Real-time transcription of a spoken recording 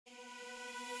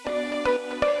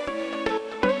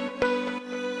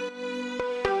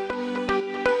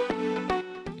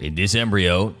In this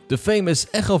embryo, the famous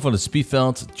Echo van het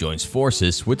Spieveld joins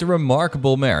forces with the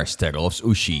remarkable mare Sterrehof's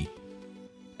Ushi.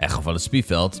 Echo van het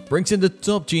Spieveld brings in the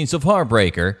top genes of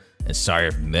Heartbreaker and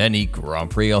sired many Grand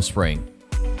Prix offspring.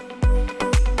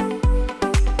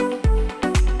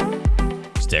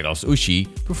 Sterrehof's Ushi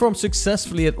performed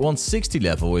successfully at 160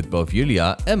 level with both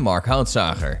Julia and Mark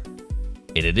Houtzager.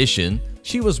 In addition,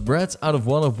 she was bred out of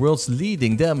one of world's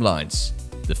leading dam lines,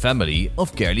 the family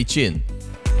of Gerli Chin.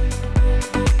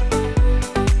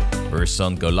 Her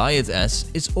son Goliath S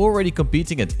is already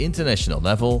competing at international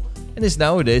level and is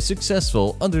nowadays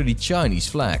successful under the Chinese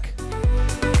flag.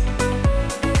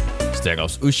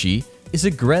 Sterrehof's Ushi is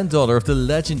a granddaughter of the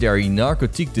legendary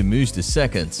Narcotique de Meuse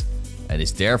II and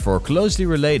is therefore closely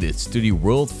related to the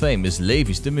world-famous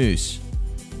Levis de Meuse.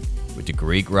 With the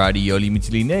Greek rider Ioli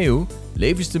Mytilineu,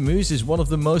 Levis de Meuse is one of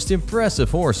the most impressive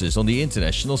horses on the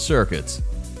international circuit.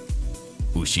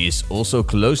 Ushi is also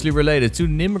closely related to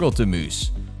Nimrod de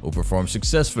Meuse, who performed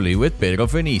successfully with Pedro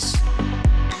Vernies.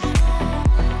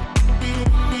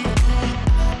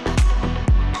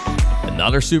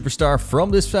 Another superstar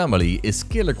from this family is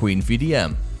Killer Queen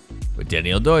VDM. With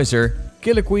Daniel Deuser,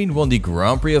 Killer Queen won the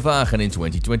Grand Prix of Aachen in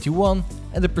 2021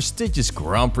 and the prestigious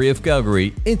Grand Prix of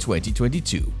Calgary in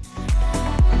 2022.